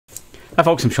Hi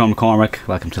folks, I'm Sean McCormick.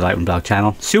 Welcome to the Lightroom Blog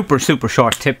channel. Super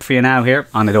short tip for you now here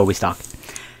on Adobe Stock.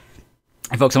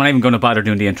 Hey folks, I'm not even going to bother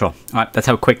doing the intro. Alright, that's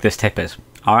how quick this tip is.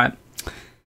 Alright.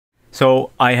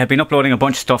 So I have been uploading a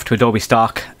bunch of stuff to Adobe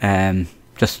Stock,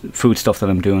 just food stuff that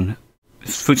I'm doing.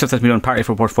 Food stuff that's been done partly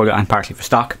for portfolio and partly for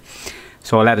stock.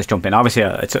 So let us jump in. Obviously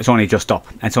it's only just up.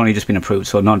 It's only just been approved,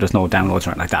 so there's no downloads or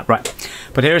anything like that. Right.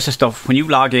 But here's the stuff. When you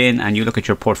log in and you look at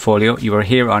your portfolio, you are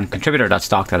here on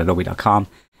contributor.stock.adobe.com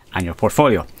and your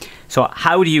portfolio. So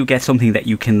how do you get something that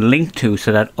you can link to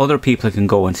so that other people can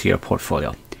go and see your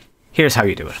portfolio? Here's how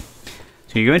you do it.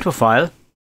 So you go into a file.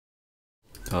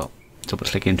 So double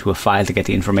click into a file to get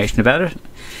the information about it.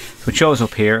 So it shows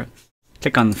up here.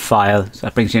 Click on the file. So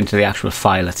that brings you into the actual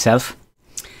file itself.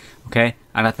 Okay,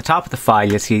 and at the top of the file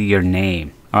you'll see your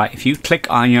name. Alright, if you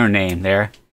click on your name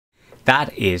there,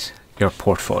 that is your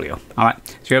portfolio. Alright,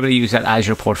 so you're able to use that as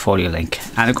your portfolio link.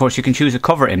 And of course you can choose a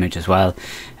cover image as well.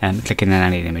 And clicking on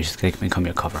any image can become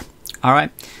your cover.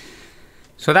 Alright,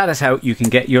 so that is how you can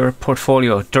get your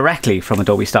portfolio directly from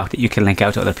Adobe Stock that you can link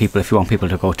out to other people if you want people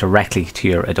to go directly to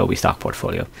your Adobe Stock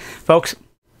portfolio. Folks,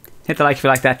 hit the like if you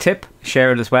like that tip,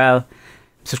 share it as well,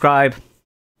 subscribe,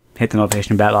 hit the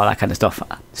notification bell, all that kind of stuff.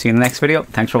 See you in the next video.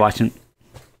 Thanks for watching.